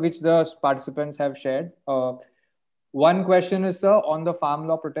questions, sir, which the participants have shared. One question is, sir, on the farm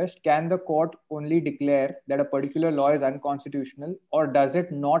law protest, can the court only declare that a particular law is unconstitutional, or does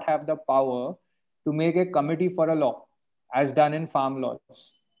it not have the power to make a committee for a law, as done in farm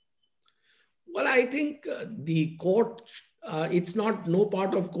laws? Well, I think the court, it's no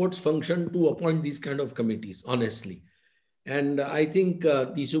part of court's function to appoint these kind of committees, honestly. And I think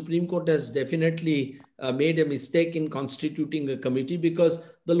the Supreme Court has definitely made a mistake in constituting a committee, because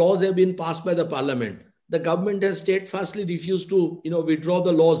the laws have been passed by the parliament. The government has steadfastly refused to withdraw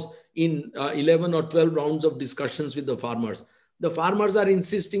the laws in 11 or 12 rounds of discussions with the farmers. The farmers are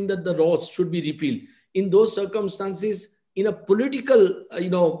insisting that the laws should be repealed. In those circumstances, in a political,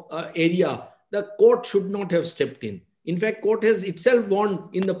 area, the court should not have stepped in. In fact, court has itself warned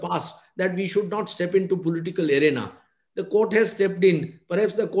in the past that we should not step into political arena. The court has stepped in.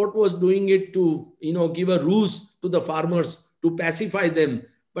 Perhaps the court was doing it to, give a ruse to the farmers to pacify them.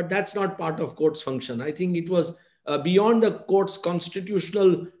 But that's not part of court's function. I think it was beyond the court's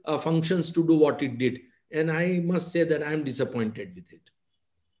constitutional functions to do what it did. And I must say that I'm disappointed with it.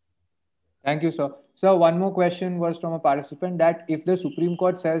 Thank you, sir. So one more question was from a participant that if the Supreme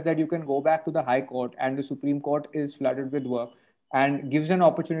Court says that you can go back to the High Court and the Supreme Court is flooded with work and gives an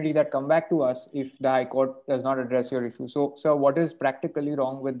opportunity that come back to us if the High Court does not address your issue. So, sir, what is practically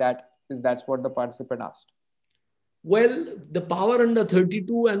wrong with that? That's what the participant asked. Well, the power under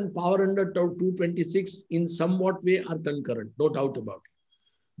 32 and power under 226 in somewhat way are concurrent, no doubt about it.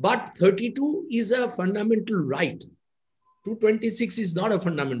 But 32 is a fundamental right. 226 is not a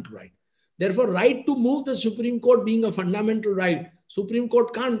fundamental right. Therefore, right to move the Supreme Court being a fundamental right, Supreme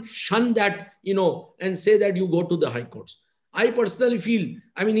Court can't shun that, and say that you go to the high courts. I personally feel,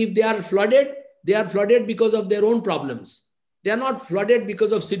 if they are flooded because of their own problems. They are not flooded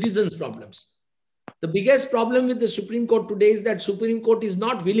because of citizens' problems. The biggest problem with the Supreme Court today is that Supreme Court is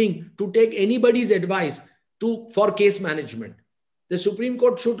not willing to take anybody's advice for case management. The Supreme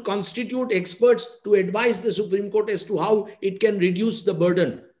Court should constitute experts to advise the Supreme Court as to how it can reduce the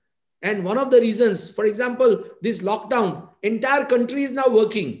burden. And one of the reasons, for example, this lockdown, entire country is now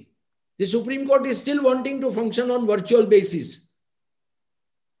working. The Supreme Court is still wanting to function on virtual basis.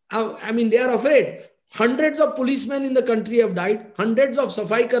 They are afraid. Hundreds of policemen in the country have died. Hundreds of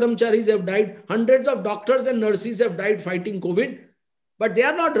Safai Karamcharis have died. Hundreds of doctors and nurses have died fighting COVID. But they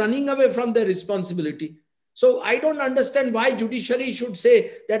are not running away from their responsibility. So I don't understand why judiciary should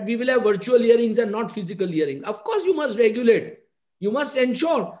say that we will have virtual hearings and not physical hearings. Of course, you must regulate. You must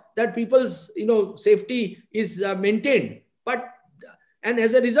ensure that people's safety is maintained. And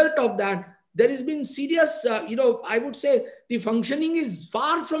as a result of that, there has been serious, I would say the functioning is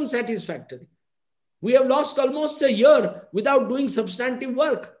far from satisfactory. We have lost almost a year without doing substantive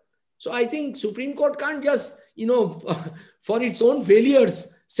work. So I think Supreme Court can't just, for its own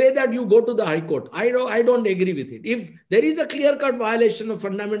failures, say that you go to the High Court. I don't agree with it. If there is a clear-cut violation of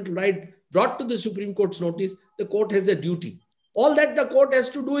fundamental right brought to the Supreme Court's notice, the court has a duty. All that the court has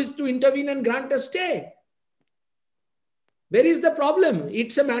to do is to intervene and grant a stay. Where is the problem?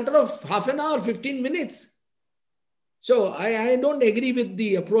 It's a matter of half an hour, 15 minutes. So I don't agree with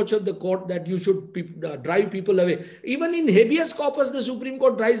the approach of the court that you should drive people away. Even in habeas corpus, the Supreme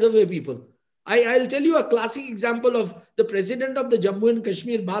Court drives away people. I'll tell you a classic example of the president of the Jammu and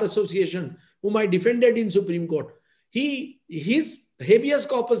Kashmir Bar Association, whom I defended in Supreme Court. His habeas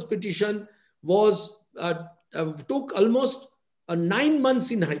corpus petition took almost 9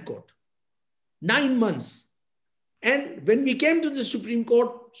 months in High Court. 9 months. And when we came to the Supreme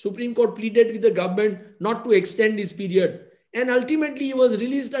Court pleaded with the government not to extend his period. And ultimately, he was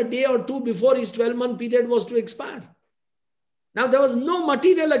released a day or two before his 12-month period was to expire. Now, there was no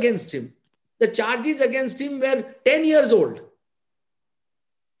material against him. The charges against him were 10 years old,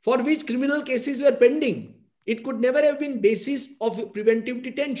 for which criminal cases were pending. It could never have been basis of preventive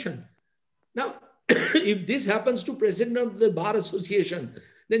detention. Now, if this happens to president of the Bar Association,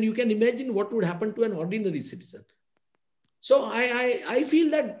 then you can imagine what would happen to an ordinary citizen. So I feel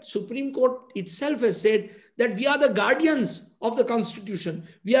that Supreme Court itself has said that we are the guardians of the Constitution.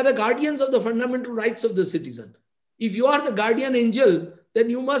 We are the guardians of the fundamental rights of the citizen. If you are the guardian angel, then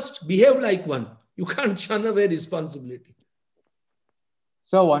you must behave like one. You can't shun away responsibility.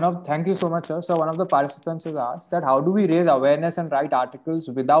 So thank you so much, sir. So one of the participants has asked that how do we raise awareness and write articles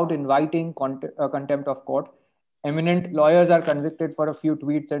without inviting contempt of court? Eminent lawyers are convicted for a few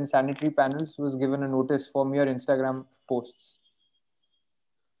tweets and sanitary panels was given a notice for mere Instagram posts.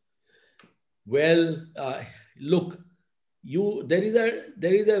 Well, look, there is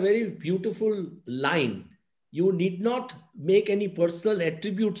a very beautiful line. You need not make any personal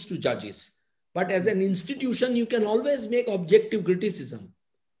attributes to judges, but as an institution, you can always make objective criticism.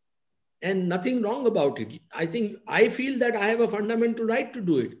 And nothing wrong about it. I feel that I have a fundamental right to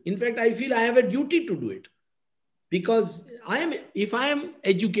do it. In fact, I feel I have a duty to do it. Because if I am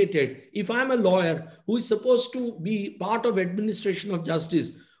educated, if I am a lawyer who is supposed to be part of administration of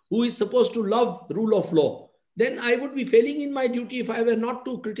justice, who is supposed to love rule of law, then I would be failing in my duty if I were not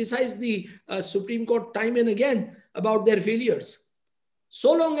to criticize the Supreme Court time and again about their failures.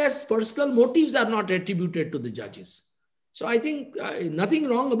 So long as personal motives are not attributed to the judges. So I think nothing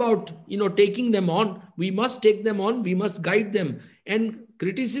wrong about taking them on. We must take them on. We must guide them. And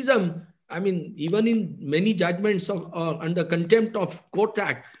criticism, I mean, even in many judgments of under contempt of court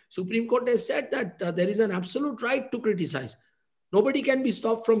act, Supreme Court has said that there is an absolute right to criticize. Nobody can be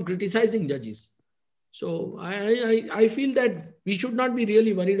stopped from criticizing judges. So I feel that we should not be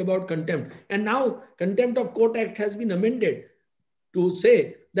really worried about contempt. And now Contempt of Court Act has been amended to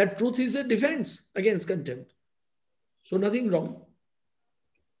say that truth is a defense against contempt. So nothing wrong.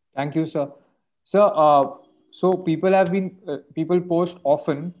 Thank you, sir. So people have been people post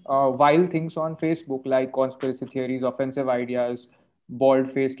often vile things on Facebook like conspiracy theories, offensive ideas,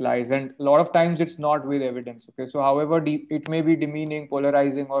 bald-faced lies, and a lot of times it's not with evidence. Okay, so however it may be demeaning,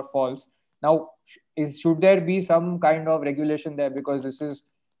 polarizing, or false. Now, should there be some kind of regulation there, because this is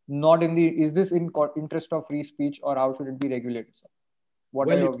not in the is this in interest of free speech, or how should it be regulated, sir? What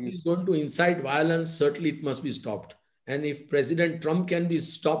are Well, your if it views? is going to incite violence, certainly it must be stopped. And if President Trump can be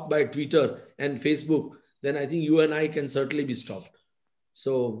stopped by Twitter and Facebook, then I think you and I can certainly be stopped.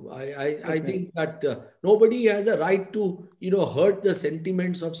 So I think that nobody has a right to, hurt the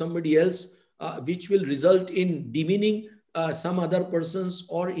sentiments of somebody else, which will result in demeaning some other persons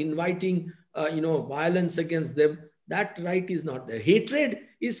or inviting, violence against them. That right is not there. Hatred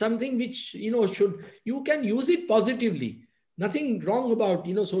is something which, you can use it positively. Nothing wrong about,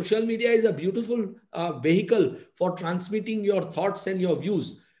 social media is a beautiful vehicle for transmitting your thoughts and your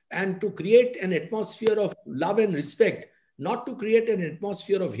views, and to create an atmosphere of love and respect, not to create an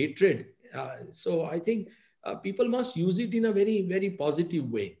atmosphere of hatred. So I think people must use it in a very, very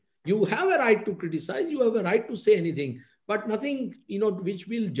positive way. You have a right to criticize, you have a right to say anything, but nothing, which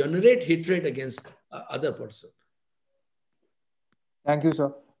will generate hatred against other person. Thank you,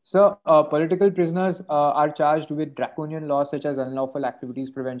 sir. So, political prisoners are charged with draconian laws such as Unlawful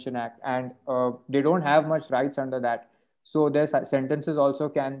Activities Prevention Act, and they don't have much rights under that. So, their sentences also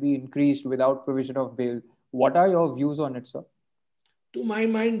can be increased without provision of bail. What are your views on it, sir? To my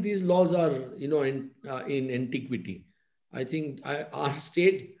mind, these laws are, in antiquity. I think our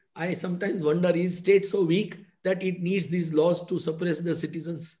state, I sometimes wonder, is state so weak that it needs these laws to suppress the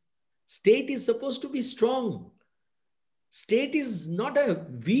citizens? State is supposed to be strong. State is not a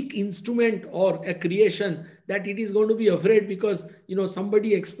weak instrument or a creation that it is going to be afraid because,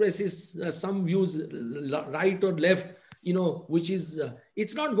 somebody expresses some views, right or left, which is,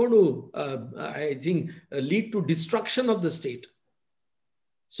 it's not going to, I think, lead to destruction of the state.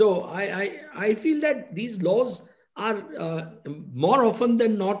 So I feel that these laws are more often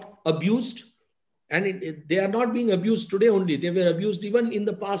than not abused, and they are not being abused today only. They were abused even in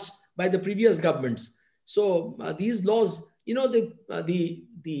the past by the previous governments. So these laws,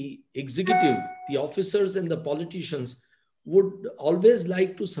 the executive, the officers and the politicians would always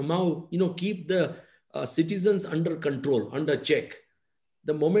like to somehow, keep the citizens under control, under check.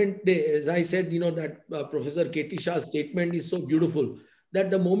 The moment they, as I said, that Professor K.T. Shah's statement is so beautiful, that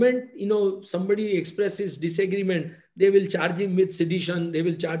the moment, somebody expresses disagreement, they will charge him with sedition, they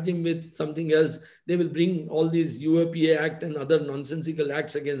will charge him with something else. They will bring all these UAPA Act and other nonsensical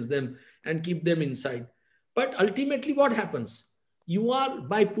acts against them and keep them inside. But ultimately what happens? You are,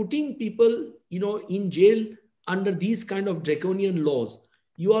 by putting people, in jail under these kind of draconian laws,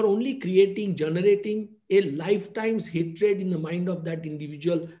 you are only generating a lifetime's hatred in the mind of that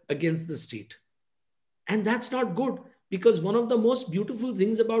individual against the state. And that's not good, because one of the most beautiful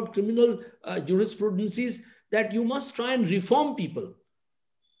things about criminal jurisprudence is that you must try and reform people.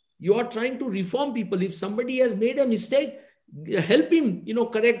 You are trying to reform people. If somebody has made a mistake, help him,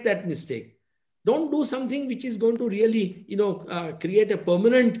 correct that mistake. Don't do something which is going to really, create a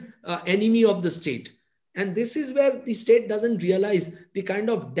permanent enemy of the state. And this is where the state doesn't realize the kind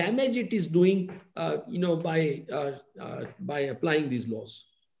of damage it is doing, by applying these laws.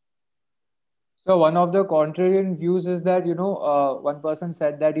 So one of the contrarian views is that, one person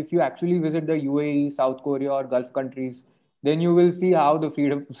said that if you actually visit the UAE, South Korea, or Gulf countries, then you will see how the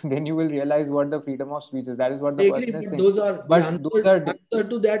freedom, then you will realize what the freedom of speech is. That is what the person is saying. The answer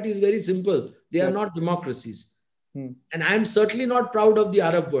to that is very simple. They are not democracies. And I am certainly not proud of the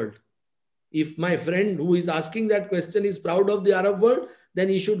Arab world. If my friend who is asking that question is proud of the Arab world, then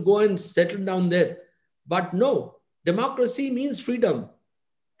he should go and settle down there. But no, democracy means freedom.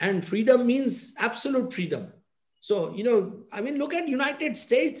 And freedom means absolute freedom. So, look at United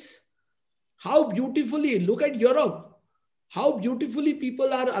States. How beautifully, look at Europe. How beautifully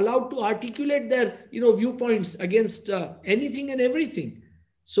people are allowed to articulate their, viewpoints against anything and everything.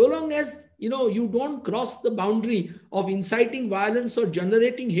 So long as, you don't cross the boundary of inciting violence or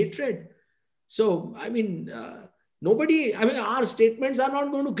generating hatred. So, our statements are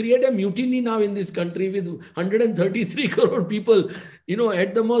not going to create a mutiny now in this country with 133 crore people.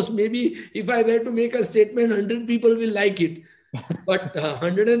 At the most, maybe if I were to make a statement, 100 people will like it. But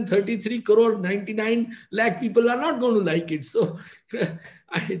 133 crore 99 lakh people are not going to like it. So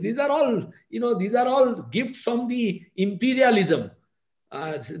these are all, these are all gifts from the imperialism,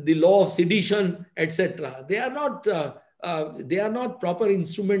 the law of sedition, etc. They are not proper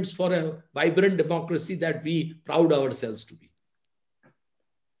instruments for a vibrant democracy that we proud ourselves to be.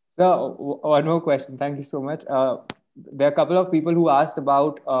 So one more question. Thank you so much. There are a couple of people who asked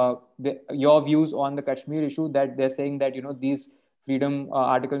about your views on the Kashmir issue, that they're saying that, these freedom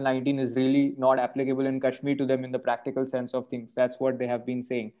Article 19 is really not applicable in Kashmir to them in the practical sense of things. That's what they have been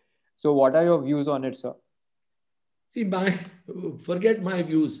saying. So what are your views on it, sir? See, forget my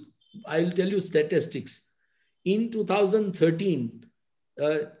views. I'll tell you statistics. In 2013,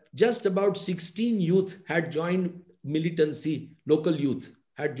 just about 16 youth had joined militancy, local youth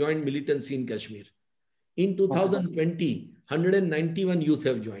had joined militancy in Kashmir. In 2020, 191 youth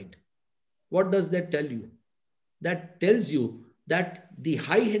have joined. What does that tell you? That tells you that the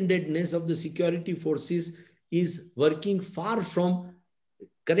high-handedness of the security forces is working far from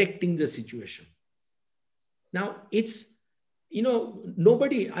correcting the situation. Now, it's,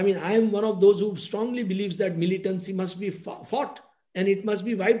 nobody, I mean, I am one of those who strongly believes that militancy must be fought and it must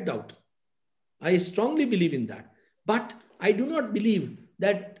be wiped out. I strongly believe in that. But I do not believe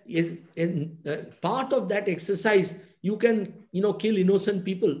that in part of that exercise, you can, kill innocent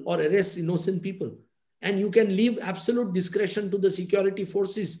people or arrest innocent people. And you can leave absolute discretion to the security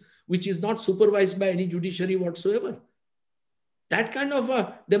forces, which is not supervised by any judiciary whatsoever. That kind of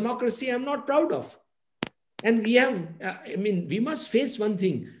a democracy I'm not proud of. And we must face one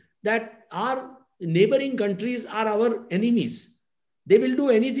thing, that our neighboring countries are our enemies. They will do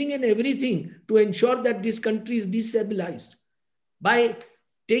anything and everything to ensure that this country is destabilized. By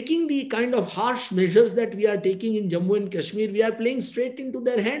taking the kind of harsh measures that we are taking in Jammu and Kashmir, we are playing straight into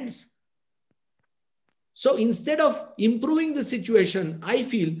their hands. So instead of improving the situation, I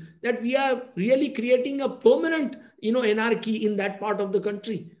feel that we are really creating a permanent, anarchy in that part of the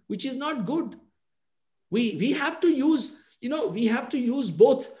country, which is not good. We have to use,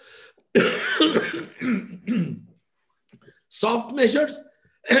 both soft measures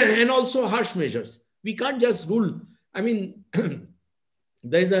and also harsh measures. We can't just rule. I mean,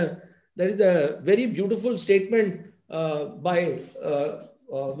 there is a very beautiful statement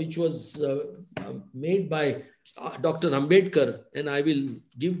which was made by Dr. Ambedkar, and I will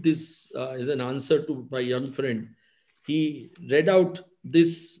give this as an answer to my young friend. He read out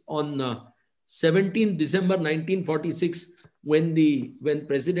this on 17th December 1946, when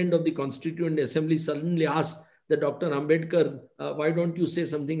President of the Constituent Assembly suddenly asked that Dr. Ambedkar, why don't you say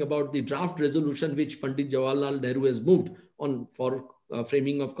something about the draft resolution which Pandit Jawaharlal Nehru has moved on for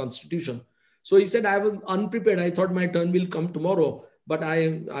framing of Constitution? So he said, I was unprepared. I thought my turn will come tomorrow, but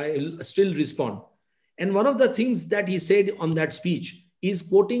I'll still respond. And one of the things that he said on that speech is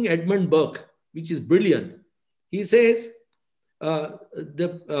quoting Edmund Burke, which is brilliant. He says,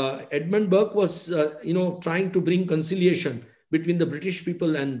 Edmund Burke was, trying to bring conciliation between the British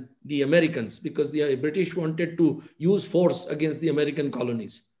people and the Americans, because the British wanted to use force against the American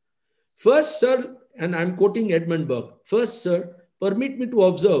colonies. First, sir, and I'm quoting Edmund Burke, first, sir, permit me to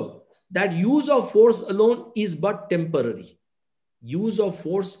observe that use of force alone is but temporary. Use of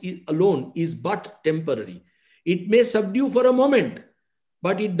force alone is but temporary. It may subdue for a moment,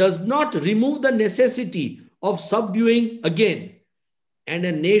 but it does not remove the necessity of subduing again. And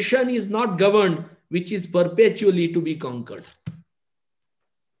a nation is not governed which is perpetually to be conquered.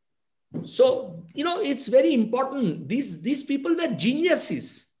 So, it's very important. These people were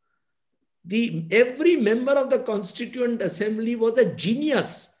geniuses. Every member of the Constituent Assembly was a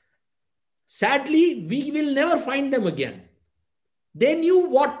genius. Sadly, we will never find them again. They knew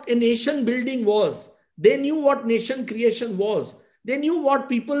what a nation building was. They knew what nation creation was. They knew what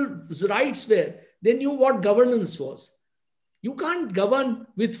people's rights were. They knew what governance was. You can't govern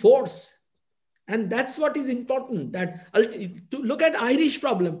with force. And that's what is important. To look at Irish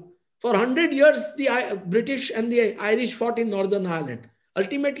problem. For 100 years, the British and the Irish fought in Northern Ireland.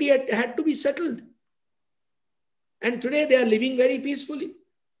 Ultimately, it had to be settled. And today they are living very peacefully.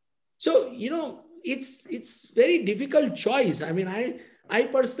 So, it's very difficult choice. I mean, I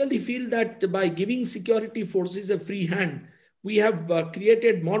personally feel that by giving security forces a free hand, we have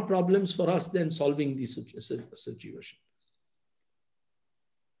created more problems for us than solving this situation.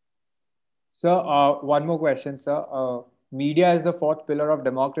 Sir, one more question, sir. Media is the fourth pillar of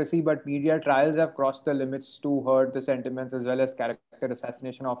democracy, but media trials have crossed the limits to hurt the sentiments as well as character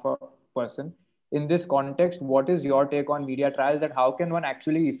assassination of a person. In this context, what is your take on media trials, and how can one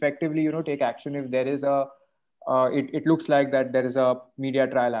actually effectively, take action if there is it looks like that there is a media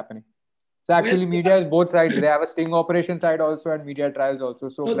trial happening? So Well, actually, media is both sides. They have a sting operation side also and media trials also.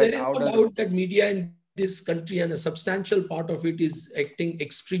 So no, like, there is how no does it? doubt that media in this country and a substantial part of it is acting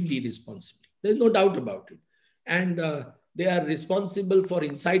extremely irresponsibly. There's no doubt about it. And they are responsible for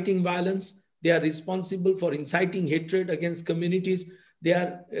inciting violence. They are responsible for inciting hatred against communities. They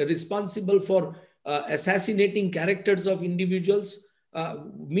are responsible for assassinating characters of individuals.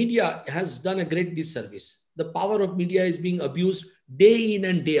 Media has done a great disservice. The power of media is being abused day in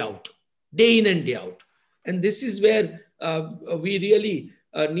and day out, day in and day out. And this is where we really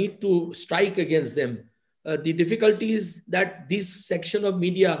need to strike against them. The difficulty is that this section of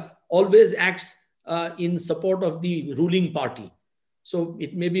media always acts in support of the ruling party. So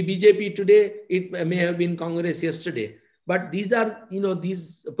it may be BJP today, it may have been Congress yesterday. But these are,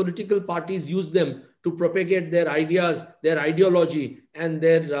 these political parties use them to propagate their ideas, their ideology, and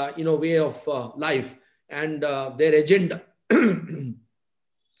their, way of life and their agenda.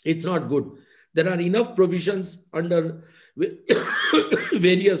 It's not good. There are enough provisions under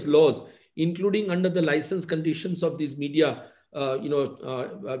various laws, including under the license conditions of these media,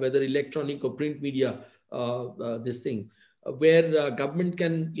 whether electronic or print media, this thing, where government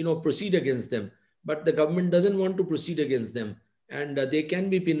can, proceed against them. But the government doesn't want to proceed against them. And they can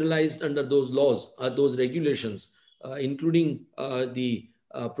be penalized under those laws, those regulations, including the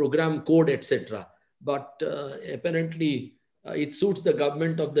program code, etc. But apparently, it suits the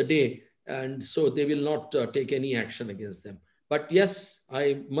government of the day, and so they will not take any action against them. But yes,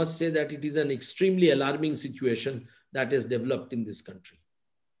 I must say that it is an extremely alarming situation that has developed in this country.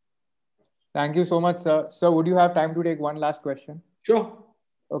 Thank you so much, sir. Sir, would you have time to take one last question? Sure.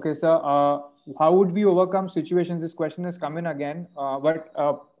 Okay, sir. How would we overcome situations? This question has come in again, but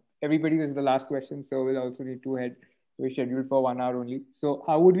everybody, this is the last question, so we'll also need to head. We're scheduled for 1 hour only. So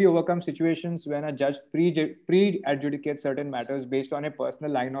how would we overcome situations when a judge pre-adjudicates certain matters based on a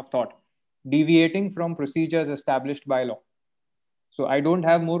personal line of thought, deviating from procedures established by law? So I don't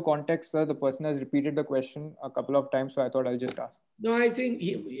have more context, sir. The person has repeated the question a couple of times, so I thought I'll just ask. No, I think,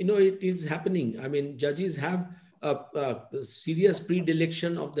 it is happening. I mean, judges have a serious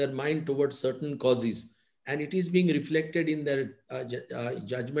predilection of their mind towards certain causes, and it is being reflected in their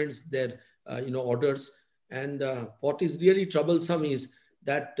judgments, their, orders. And what is really troublesome is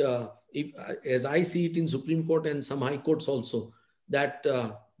that, if, as I see it in Supreme Court and some high courts also, that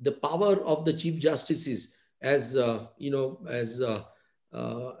the power of the Chief Justices as for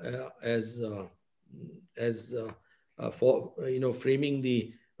framing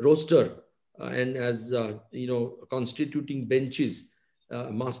the roster and as constituting benches,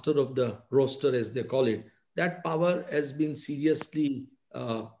 master of the roster as they call it, that power has been seriously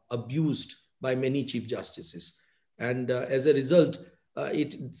abused by many Chief Justices, and as a result,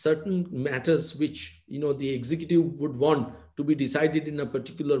 certain matters which the executive would want to be decided in a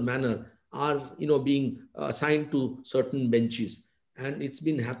particular manner are being assigned to certain benches. And it's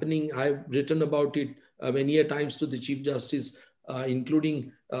been happening. I've written about it many a times to the Chief Justice,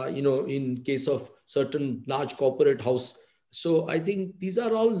 including in case of certain large corporate house. So I think these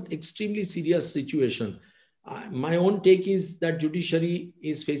are all extremely serious situation. My own take is that judiciary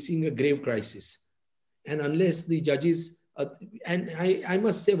is facing a grave crisis, and unless the judges and I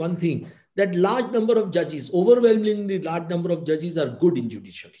must say one thing, that large number of judges, overwhelmingly large number of judges are good in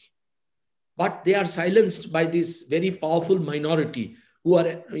judiciary. But they are silenced by this very powerful minority who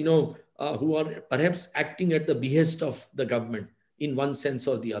are perhaps acting at the behest of the government in one sense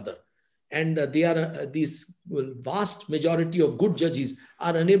or the other. And this vast majority of good judges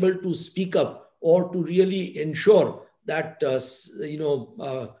are unable to speak up or to really ensure that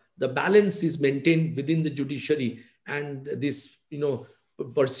the balance is maintained within the judiciary, and this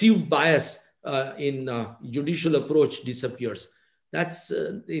perceived bias in judicial approach disappears. That's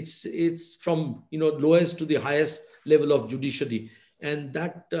it's from lowest to the highest level of judiciary, and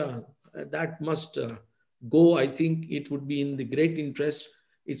that must go. I think it would be in the great interest.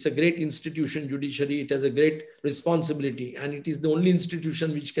 It's a great institution, judiciary. It has a great responsibility, and it is the only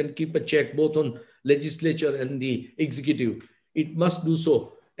institution which can keep a check both on legislature and the executive. It must do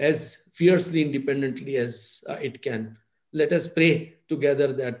so as fiercely independently as it can. Let us pray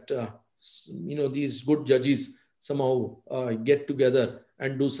together that these good judges somehow get together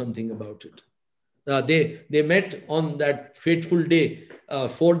and do something about it. They met on that fateful day,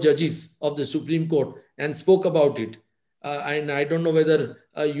 4 judges of the Supreme Court, and spoke about it. And I don't know whether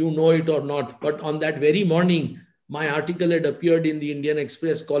you know it or not, but on that very morning, my article had appeared in the Indian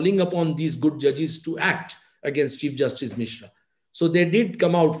Express calling upon these good judges to act against Chief Justice Mishra. So they did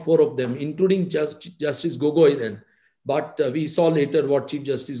come out, 4 of them, including Justice Gogoi then. But we saw later what Chief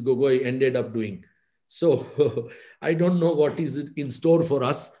Justice Gogoi ended up doing. So I don't know what is in store for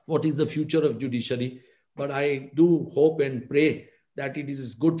us, what is the future of judiciary, but I do hope and pray that it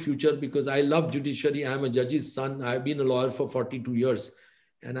is a good future, because I love judiciary. I am a judge's son. I have been a lawyer for 42 years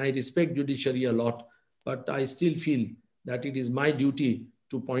and I respect judiciary a lot, but I still feel that it is my duty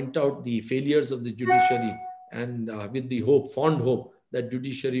to point out the failures of the judiciary, and with the hope, fond hope, that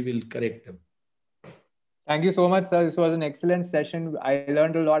judiciary will correct them. Thank you so much, sir. This was an excellent session. I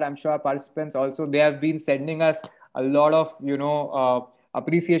learned a lot. I'm sure our participants also, they have been sending us a lot of,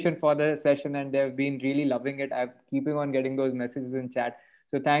 appreciation for the session, and they've been really loving it. I'm keeping on getting those messages in chat.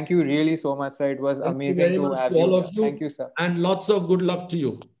 So thank you really so much, sir. It was Thank you amazing very to much have to all you. of you. Thank you, sir. And lots of good luck to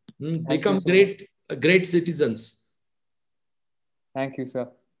you. Become you so great citizens. Thank you, sir.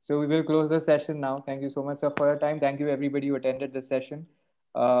 So we will close the session now. Thank you so much, sir, for your time. Thank you, everybody who attended the session.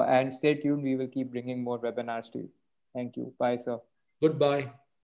 And stay tuned. We will keep bringing more webinars to you. Thank you. Bye, sir. Goodbye.